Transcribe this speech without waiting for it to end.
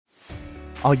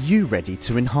Are you ready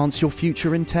to enhance your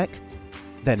future in tech?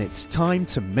 Then it's time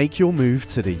to make your move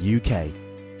to the UK,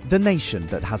 the nation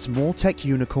that has more tech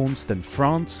unicorns than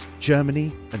France,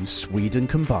 Germany, and Sweden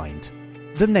combined.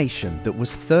 The nation that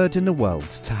was third in the world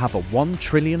to have a $1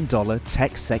 trillion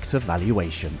tech sector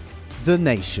valuation. The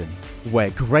nation where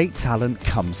great talent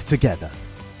comes together.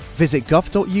 Visit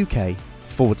gov.uk/great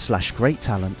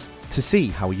talent to see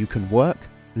how you can work,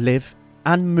 live,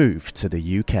 and move to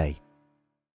the UK.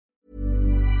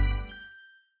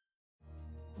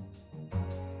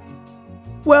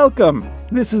 Welcome!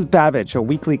 This is Babbage, a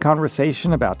weekly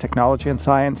conversation about technology and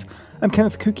science. I'm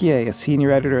Kenneth Cukier, a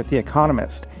senior editor at The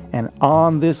Economist, and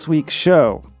on this week's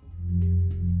show,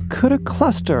 could a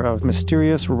cluster of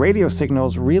mysterious radio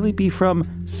signals really be from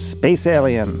space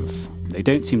aliens? They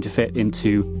don't seem to fit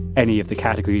into any of the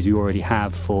categories we already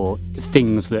have for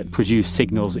things that produce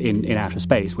signals in outer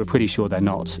space. We're pretty sure they're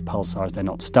not pulsars, they're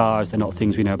not stars, they're not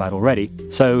things we know about already.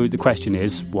 So the question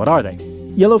is, what are they?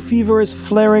 Yellow fever is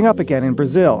flaring up again in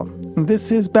Brazil.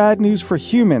 This is bad news for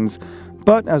humans,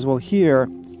 but as we'll hear,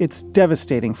 it's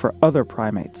devastating for other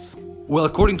primates. Well,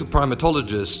 according to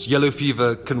primatologists, yellow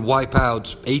fever can wipe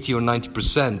out 80 or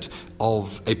 90%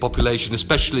 of a population,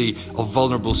 especially of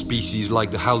vulnerable species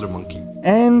like the howler monkey.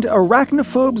 And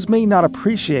arachnophobes may not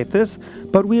appreciate this,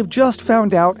 but we have just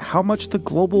found out how much the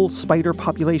global spider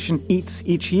population eats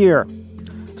each year.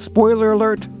 Spoiler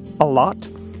alert, a lot.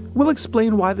 We'll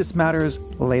explain why this matters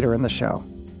later in the show.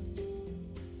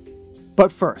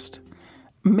 But first,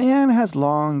 man has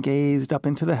long gazed up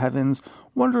into the heavens,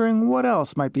 wondering what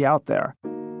else might be out there.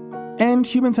 And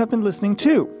humans have been listening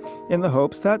too, in the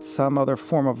hopes that some other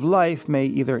form of life may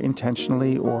either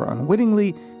intentionally or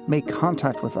unwittingly make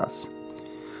contact with us.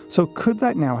 So could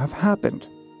that now have happened?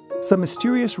 Some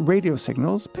mysterious radio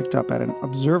signals picked up at an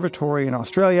observatory in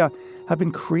Australia have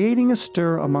been creating a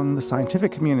stir among the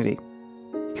scientific community.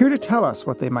 Here to tell us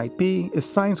what they might be is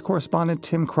science correspondent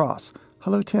Tim Cross.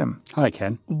 Hello, Tim. Hi,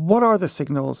 Ken. What are the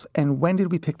signals, and when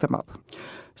did we pick them up?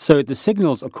 So the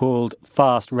signals are called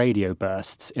fast radio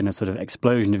bursts, in a sort of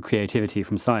explosion of creativity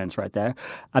from science right there.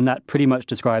 And that pretty much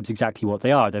describes exactly what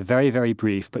they are. They're very, very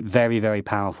brief, but very, very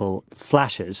powerful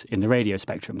flashes in the radio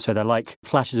spectrum. So they're like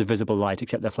flashes of visible light,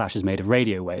 except they're flashes made of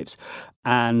radio waves.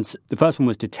 And the first one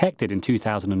was detected in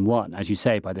 2001, as you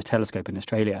say, by the telescope in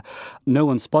Australia. No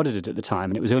one spotted it at the time,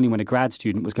 and it was only when a grad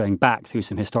student was going back through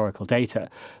some historical data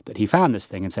that he found this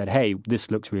thing and said, hey,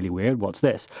 this looks really weird, what's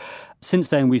this? Since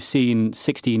then, we've seen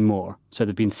 16 more. So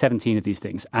there have been 17 of these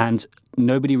things, and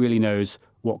nobody really knows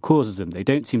what causes them. They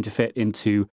don't seem to fit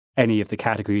into any of the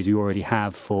categories we already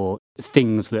have for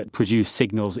things that produce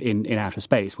signals in outer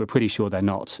space. We're pretty sure they're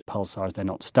not pulsars, they're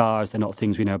not stars, they're not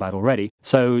things we know about already.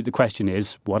 So the question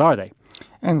is, what are they?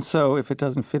 And so if it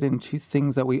doesn't fit into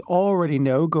things that we already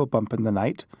know go bump in the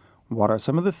night, what are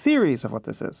some of the theories of what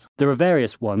this is? There are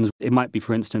various ones. It might be,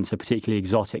 for instance, a particularly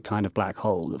exotic kind of black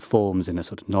hole that forms in a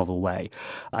sort of novel way.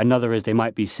 Another is they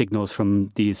might be signals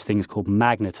from these things called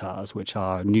magnetars, which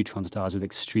are neutron stars with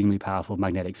extremely powerful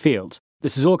magnetic fields.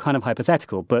 This is all kind of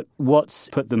hypothetical, but what's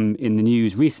put them in the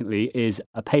news recently is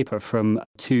a paper from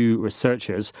two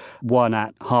researchers, one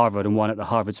at Harvard and one at the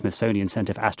Harvard-Smithsonian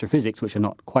Center for Astrophysics, which are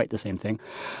not quite the same thing.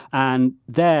 And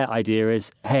their idea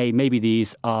is, hey, maybe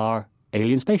these are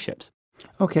alien spaceships.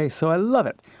 Okay, so I love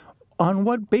it. On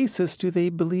what basis do they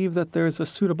believe that there's a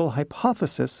suitable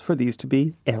hypothesis for these to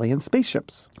be alien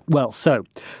spaceships? Well, so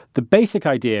the basic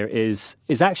idea is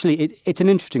actually, it's an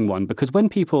interesting one, because when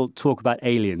people talk about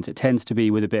aliens, it tends to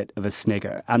be with a bit of a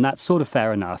snigger, and that's sort of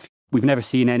fair enough. We've never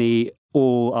seen any.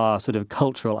 All our sort of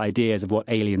cultural ideas of what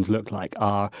aliens look like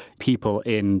are people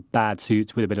in bad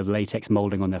suits with a bit of latex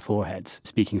molding on their foreheads,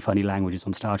 speaking funny languages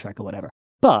on Star Trek or whatever.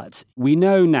 But we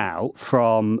know now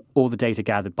from all the data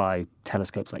gathered by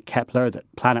telescopes like Kepler that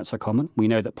planets are common. We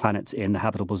know that planets in the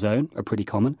habitable zone are pretty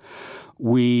common.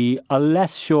 We are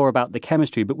less sure about the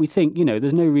chemistry, but we think,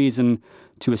 there's no reason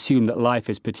to assume that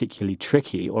life is particularly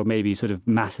tricky or maybe sort of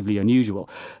massively unusual.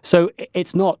 So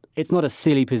it's not a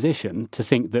silly position to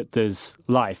think that there's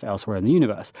life elsewhere in the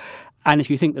universe. And if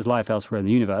you think there's life elsewhere in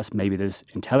the universe, maybe there's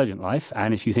intelligent life.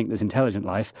 And if you think there's intelligent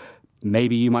life,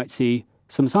 maybe you might see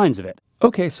some signs of it.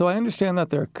 Okay, so I understand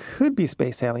that there could be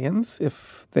space aliens.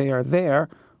 If they are there,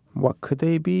 what could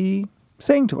they be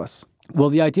saying to us? Well,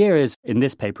 the idea is, in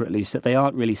this paper at least, that they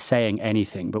aren't really saying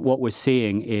anything, but what we're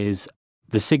seeing is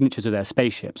the signatures of their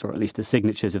spaceships, or at least the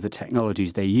signatures of the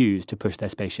technologies they use to push their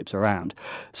spaceships around.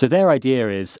 So their idea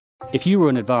is, if you were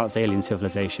an advanced alien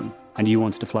civilization and you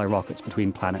wanted to fly rockets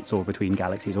between planets or between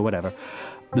galaxies or whatever,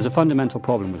 there's a fundamental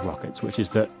problem with rockets, which is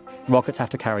that rockets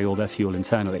have to carry all their fuel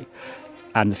internally.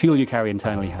 And the fuel you carry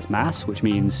internally has mass, which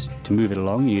means to move it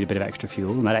along, you need a bit of extra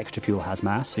fuel. And that extra fuel has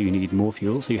mass, so you need more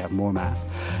fuel, so you have more mass.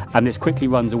 And this quickly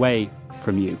runs away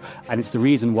from you. And it's the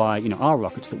reason why, our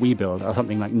rockets that we build are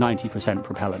something like 90%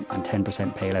 propellant and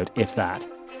 10% payload, if that.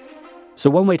 So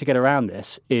one way to get around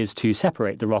this is to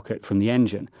separate the rocket from the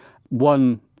engine.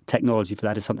 One technology for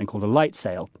that is something called a light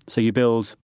sail. So you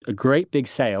build a great big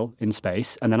sail in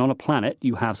space, and then on a planet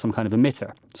you have some kind of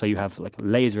emitter. So you have like a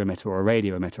laser emitter or a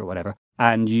radio emitter or whatever,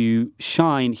 and you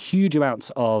shine huge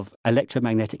amounts of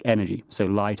electromagnetic energy, so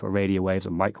light or radio waves or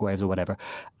microwaves or whatever,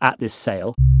 at this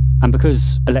sail. And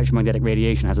because electromagnetic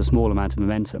radiation has a small amount of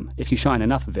momentum, if you shine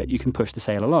enough of it, you can push the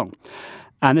sail along.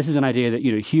 And this is an idea that,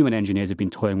 human engineers have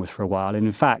been toying with for a while. And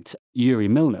in fact, Yuri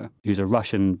Milner, who's a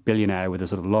Russian billionaire with a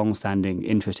sort of long-standing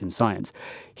interest in science,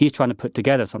 he's trying to put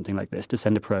together something like this to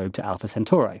send a probe to Alpha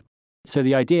Centauri. So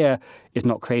the idea is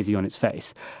not crazy on its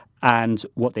face. And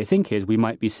what they think is we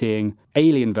might be seeing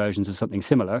alien versions of something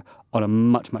similar on a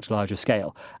much, much larger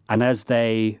scale. And as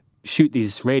they shoot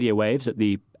these radio waves at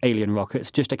the alien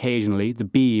rockets, just occasionally the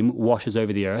beam washes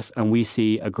over the Earth and we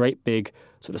see a great big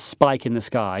sort of spike in the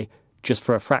sky just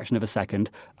for a fraction of a second,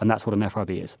 and that's what an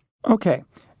FRB is. Okay.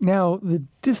 Now, the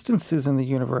distances in the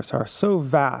universe are so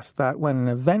vast that when an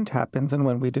event happens and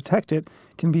when we detect it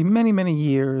can be many, many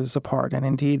years apart. And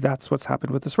indeed, that's what's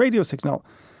happened with this radio signal.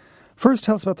 First,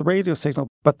 tell us about the radio signal,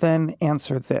 but then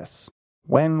answer this.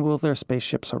 When will their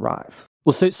spaceships arrive?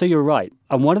 Well, so you're right.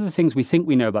 And one of the things we think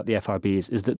we know about the FRBs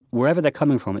is that wherever they're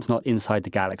coming from, it's not inside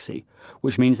the galaxy,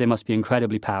 which means they must be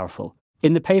incredibly powerful.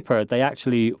 In the paper, they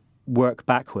actually work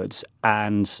backwards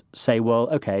and say, well,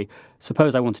 okay,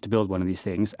 suppose I wanted to build one of these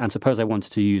things, and suppose I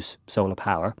wanted to use solar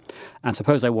power, and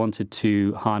suppose I wanted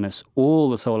to harness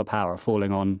all the solar power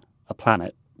falling on a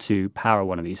planet to power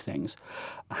one of these things.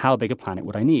 How big a planet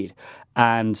would I need?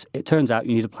 And it turns out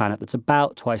you need a planet that's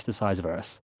about twice the size of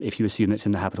Earth, if you assume it's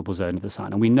in the habitable zone of the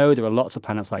sun. And we know there are lots of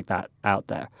planets like that out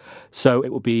there. So it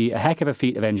will be a heck of a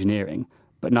feat of engineering,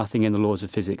 but nothing in the laws of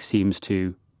physics seems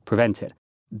to prevent it.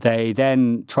 They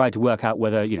then tried to work out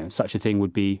whether, such a thing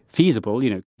would be feasible.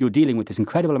 You're dealing with this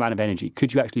incredible amount of energy.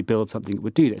 Could you actually build something that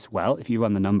would do this? Well, if you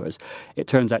run the numbers, it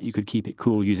turns out you could keep it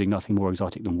cool using nothing more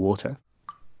exotic than water.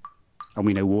 And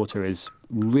we know water is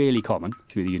really common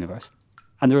through the universe.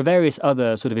 And there are various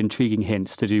other sort of intriguing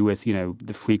hints to do with,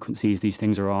 the frequencies these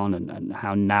things are on and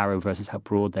how narrow versus how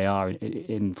broad they are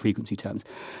in frequency terms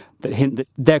that hint that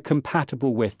they're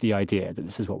compatible with the idea that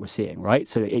this is what we're seeing, right?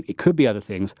 So it could be other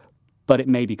things, but it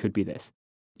maybe could be this.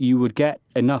 You would get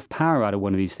enough power out of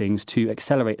one of these things to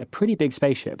accelerate a pretty big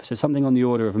spaceship, so something on the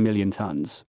order of 1 million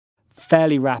tons,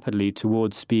 fairly rapidly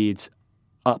towards speeds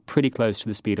up pretty close to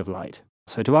the speed of light.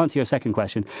 So to answer your second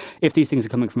question, if these things are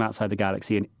coming from outside the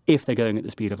galaxy and if they're going at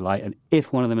the speed of light and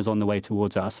if one of them is on the way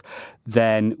towards us,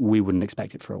 then we wouldn't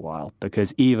expect it for a while,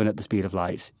 because even at the speed of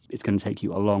light, it's going to take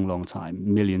you a long, long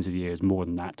time, millions of years, more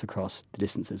than that, to cross the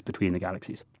distances between the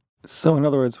galaxies. So in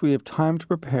other words, we have time to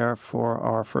prepare for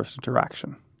our first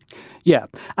interaction. Yeah,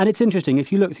 and it's interesting,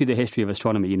 if you look through the history of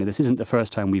astronomy, this isn't the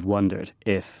first time we've wondered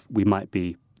if we might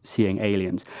be seeing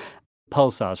aliens.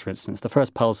 Pulsars, for instance, the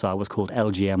first pulsar was called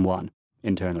LGM-1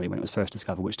 internally when it was first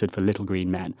discovered, which stood for Little Green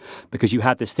Men, because you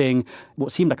had this thing,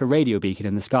 what seemed like a radio beacon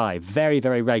in the sky, very,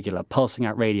 very regular, pulsing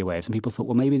out radio waves, and people thought,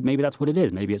 well, maybe that's what it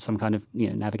is. Maybe it's some kind of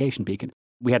navigation beacon.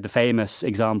 We had the famous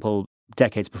example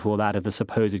decades before that of the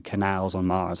supposed canals on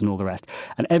Mars and all the rest.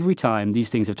 And every time these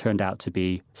things have turned out to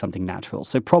be something natural.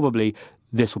 So probably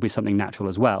this will be something natural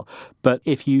as well. But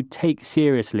if you take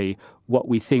seriously what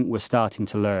we think we're starting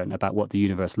to learn about what the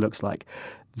universe looks like,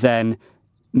 then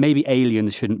maybe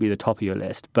aliens shouldn't be the top of your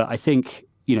list. But I think,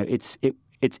 it's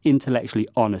intellectually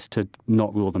honest to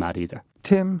not rule them out either.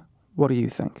 Tim, what do you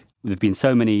think? There have been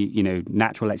so many,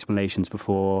 natural explanations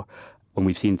before. When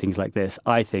we've seen things like this,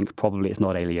 I think probably it's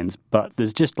not aliens, but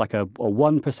there's just like a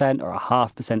 1% or a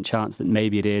 0.5% chance that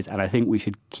maybe it is, and I think we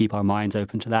should keep our minds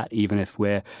open to that, even if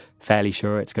we're fairly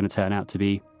sure it's going to turn out to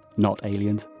be not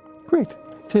aliens. Great.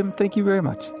 Tim, thank you very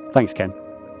much. Thanks, Ken.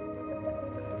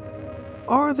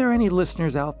 Are there any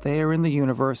listeners out there in the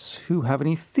universe who have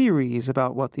any theories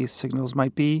about what these signals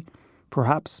might be?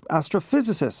 Perhaps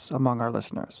astrophysicists among our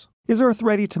listeners. Is Earth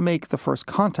ready to make the first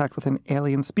contact with an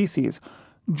alien species?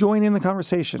 Join in the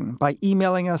conversation by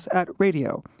emailing us at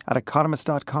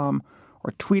radio@economist.com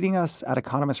or tweeting us at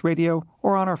Economist Radio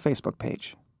or on our Facebook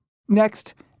page.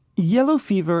 Next, yellow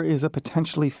fever is a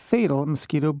potentially fatal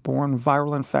mosquito-borne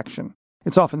viral infection.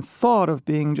 It's often thought of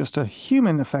being just a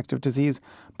human-affective disease,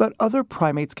 but other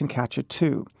primates can catch it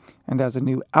too. And as a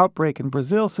new outbreak in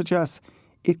Brazil suggests,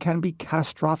 it can be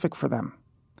catastrophic for them.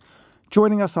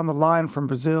 Joining us on the line from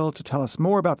Brazil to tell us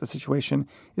more about the situation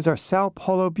is our Sao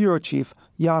Paulo bureau chief,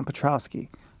 Jan Petrowski.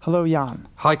 Hello, Jan.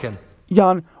 Hi, Ken.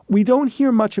 Jan, we don't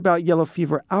hear much about yellow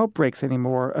fever outbreaks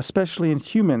anymore, especially in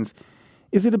humans.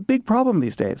 Is it a big problem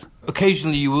these days?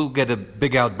 Occasionally you will get a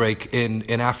big outbreak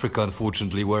in Africa,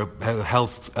 unfortunately, where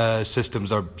health systems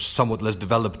are somewhat less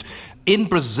developed. In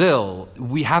Brazil,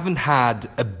 we haven't had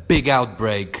a big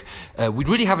outbreak. We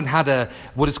really haven't had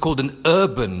what is called an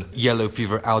urban yellow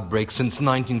fever outbreak since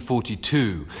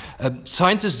 1942.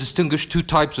 Scientists distinguish two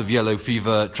types of yellow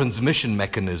fever transmission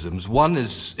mechanisms. One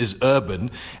is urban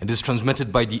and is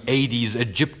transmitted by the Aedes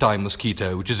aegypti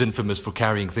mosquito, which is infamous for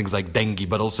carrying things like dengue,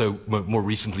 but also more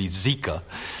recently Zika.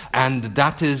 And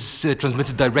that is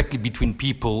transmitted directly between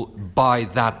people by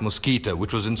that mosquito,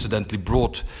 which was incidentally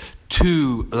brought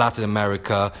to Latin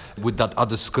America with that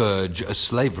other scourge,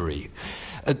 slavery.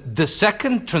 The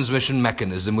second transmission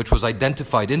mechanism, which was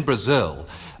identified in Brazil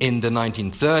in the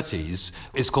 1930s,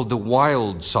 is called the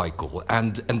wild cycle,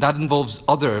 and that involves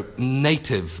other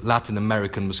native Latin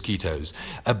American mosquitoes.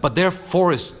 But they're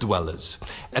forest dwellers,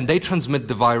 and they transmit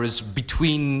the virus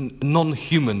between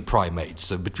non-human primates,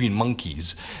 so between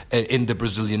monkeys, in the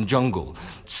Brazilian jungle.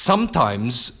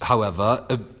 Sometimes, however,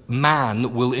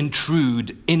 man will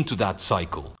intrude into that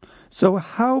cycle. So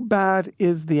how bad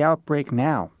is the outbreak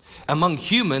now? Among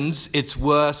humans, it's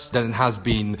worse than it has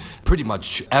been pretty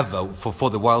much ever for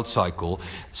the wild cycle.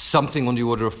 Something on the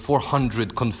order of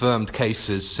 400 confirmed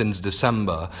cases since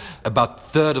December, about a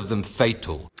third of them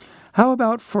fatal. How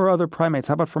about for other primates?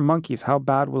 How about for monkeys? How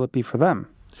bad will it be for them?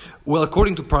 Well,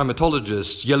 according to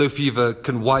primatologists, yellow fever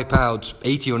can wipe out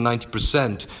 80 or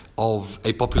 90% of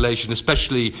a population,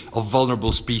 especially of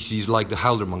vulnerable species like the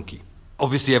howler monkey.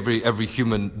 Obviously, every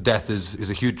human death is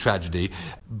a huge tragedy,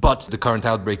 but the current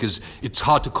outbreak it's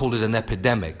hard to call it an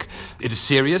epidemic. It is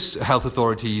serious. Health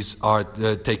authorities are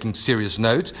taking serious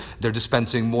note. They're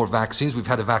dispensing more vaccines. We've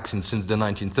had a vaccine since the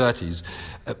 1930s.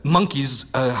 Monkeys,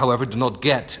 however, do not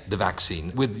get the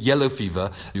vaccine. With yellow fever,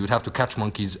 you would have to catch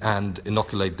monkeys and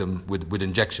inoculate them with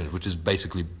injections, which is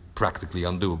basically practically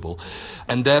undoable.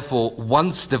 And therefore,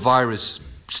 once the virus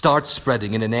starts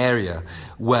spreading in an area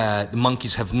where the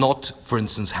monkeys have not, for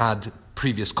instance, had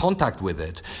previous contact with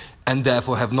it, and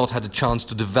therefore have not had a chance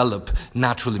to develop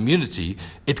natural immunity,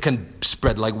 it can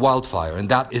spread like wildfire. And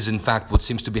that is, in fact, what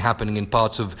seems to be happening in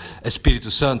parts of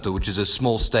Espírito Santo, which is a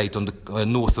small state on the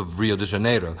north of Rio de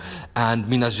Janeiro, and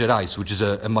Minas Gerais, which is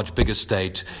a much bigger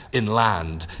state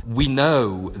inland. We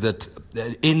know that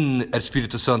in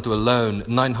Espírito Santo alone,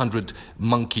 900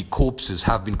 monkey corpses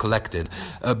have been collected,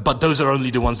 but those are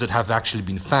only the ones that have actually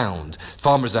been found.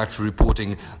 Farmers are actually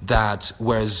reporting that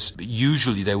whereas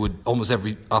usually they would, almost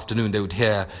every afternoon, they would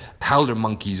hear howler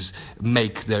monkeys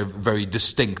make their very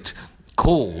distinct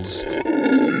calls,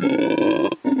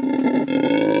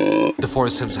 the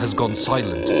forest has gone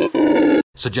silent,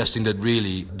 suggesting that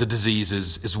really the disease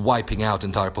is wiping out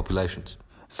entire populations.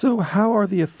 So how are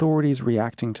the authorities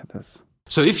reacting to this?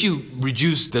 So if you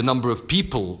reduce the number of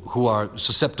people who are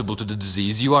susceptible to the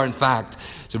disease, you are in fact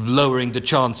sort of lowering the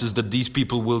chances that these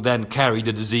people will then carry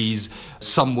the disease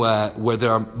somewhere where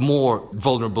there are more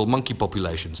vulnerable monkey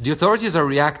populations. The authorities are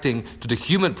reacting to the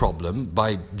human problem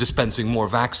by dispensing more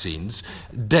vaccines.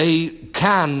 They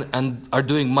can and are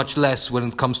doing much less when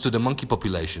it comes to the monkey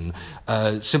population,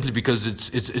 simply because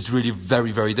it's really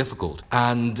very, very difficult.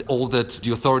 And all that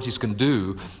the authorities can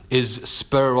do is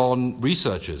spur on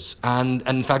researchers. And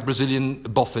in fact, Brazilian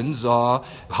boffins are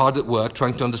hard at work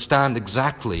trying to understand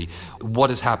exactly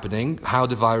what is happening, how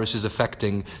the virus is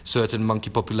affecting certain monkey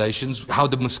populations, how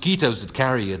the mosquitoes that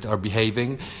carry it are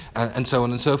behaving, and so on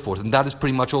and so forth. And that is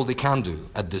pretty much all they can do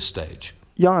at this stage.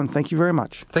 Jan, thank you very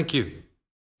much. Thank you.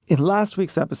 In last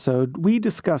week's episode, we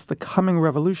discussed the coming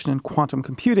revolution in quantum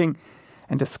computing,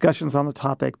 and discussions on the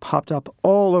topic popped up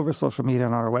all over social media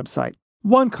and on our website.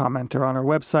 One commenter on our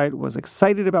website was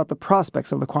excited about the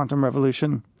prospects of the quantum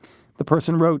revolution. The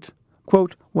person wrote,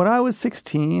 quote, "When I was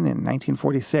 16 in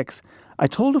 1946, I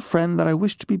told a friend that I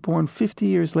wished to be born 50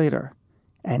 years later,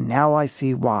 and now I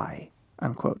see why,"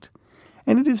 unquote.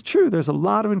 And it is true, there's a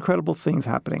lot of incredible things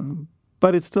happening,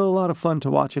 but it's still a lot of fun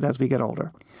to watch it as we get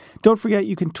older. Don't forget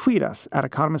you can tweet us at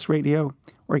Economist Radio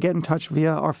or get in touch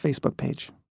via our Facebook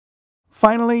page.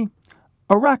 Finally,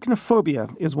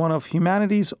 arachnophobia is one of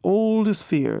humanity's oldest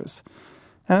fears,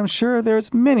 and I'm sure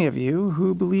there's many of you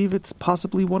who believe it's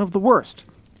possibly one of the worst.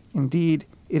 Indeed,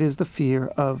 it is the fear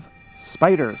of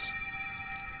spiders.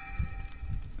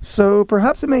 So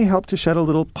perhaps it may help to shed a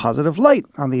little positive light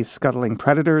on these scuttling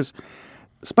predators.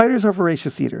 Spiders are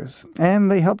voracious eaters,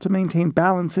 and they help to maintain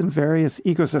balance in various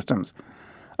ecosystems.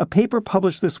 A paper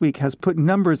published this week has put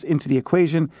numbers into the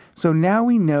equation, so now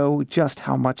we know just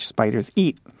how much spiders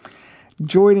eat.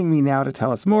 Joining me now to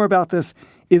tell us more about this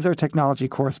is our technology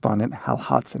correspondent, Hal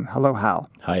Hodson. Hello, Hal.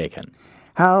 Hi, Ken.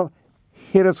 Hal,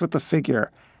 hit us with the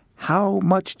figure. How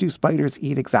much do spiders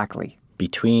eat exactly?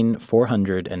 Between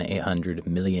 400 and 800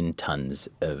 million tons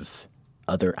of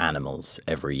other animals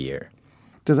every year.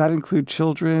 Does that include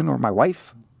children or my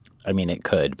wife? I mean, it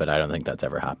could, but I don't think that's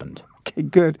ever happened. Okay,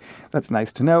 good. That's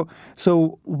nice to know.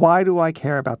 So why do I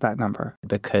care about that number?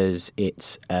 Because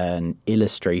it's an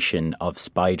illustration of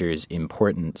spiders'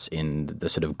 importance in the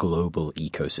sort of global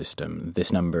ecosystem.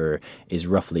 This number is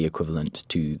roughly equivalent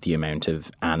to the amount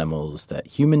of animals that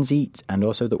humans eat and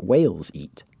also that whales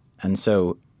eat. And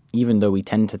so even though we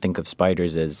tend to think of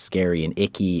spiders as scary and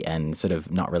icky and sort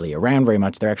of not really around very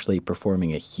much, they're actually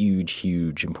performing a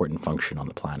huge important function on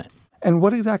the planet. And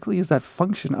what exactly is that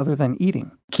function other than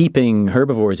eating? Keeping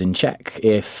herbivores in check.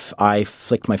 If I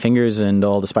flicked my fingers and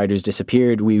all the spiders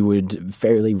disappeared, we would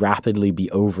fairly rapidly be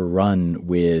overrun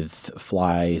with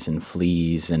flies and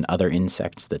fleas and other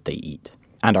insects that they eat.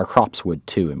 And our crops would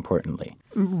too, importantly.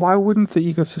 Why wouldn't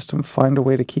the ecosystem find a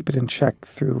way to keep it in check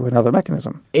through another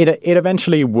mechanism? It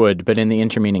eventually would, but in the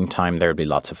intervening time, there would be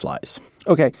lots of flies.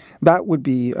 Okay, that would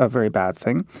be a very bad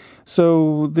thing.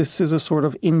 So this is a sort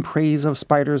of in praise of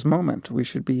spiders moment. We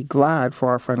should be glad for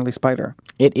our friendly spider.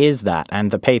 It is that,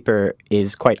 and the paper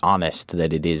is quite honest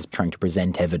that it is trying to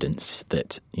present evidence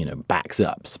that, backs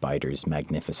up spiders'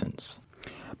 magnificence.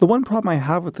 The one problem I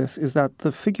have with this is that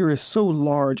the figure is so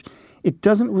large, it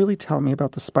doesn't really tell me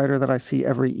about the spider that I see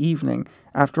every evening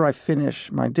after I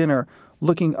finish my dinner,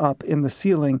 looking up in the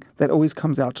ceiling that always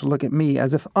comes out to look at me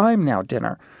as if I'm now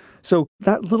dinner. So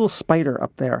that little spider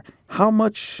up there, how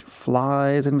much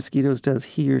flies and mosquitoes does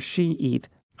he or she eat?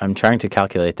 I'm trying to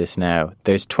calculate this now.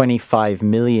 There's 25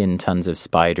 million tons of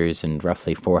spiders and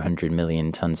roughly 400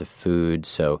 million tons of food.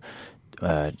 So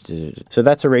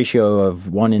that's a ratio of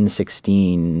 1 in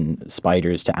 16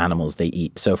 spiders to animals they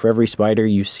eat. So for every spider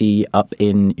you see up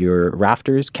in your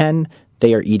rafters, Ken,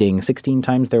 they are eating 16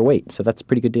 times their weight. So that's a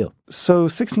pretty good deal. So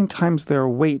 16 times their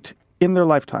weight in their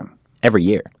lifetime? Every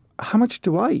year. How much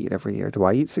do I eat every year? Do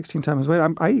I eat 16 times weight?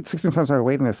 I eat 16 times my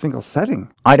weight in a single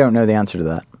setting. I don't know the answer to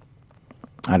that.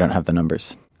 I don't have the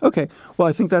numbers. Okay. Well,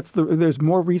 I think there's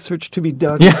more research to be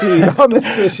done indeed on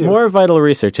this issue. More vital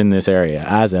research in this area,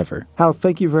 as ever. Hal,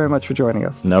 thank you very much for joining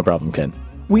us. No problem, Ken.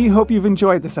 We hope you've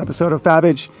enjoyed this episode of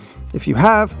Babbage. If you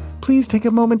have, please take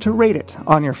a moment to rate it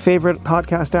on your favorite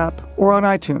podcast app or on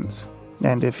iTunes.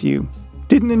 And if you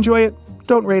didn't enjoy it,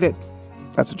 don't rate it.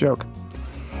 That's a joke.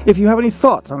 If you have any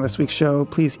thoughts on this week's show,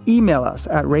 please email us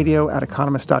at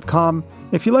radio@economist.com.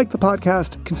 If you like the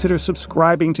podcast, consider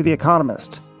subscribing to The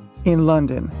Economist. In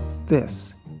London,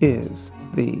 this is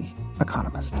The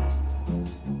Economist.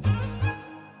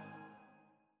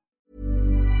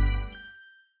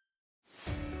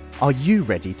 Are you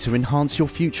ready to enhance your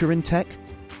future in tech?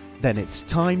 Then it's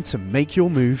time to make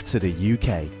your move to the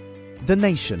UK, the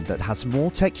nation that has more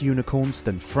tech unicorns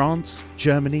than France,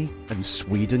 Germany, and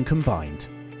Sweden combined.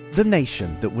 The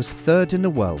nation that was third in the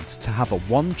world to have a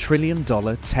 $1 trillion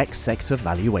tech sector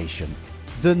valuation.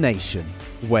 The nation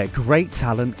where great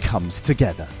talent comes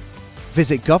together.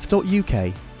 Visit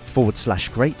gov.uk/great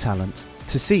talent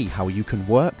to see how you can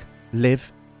work,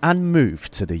 live, and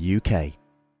move to the UK.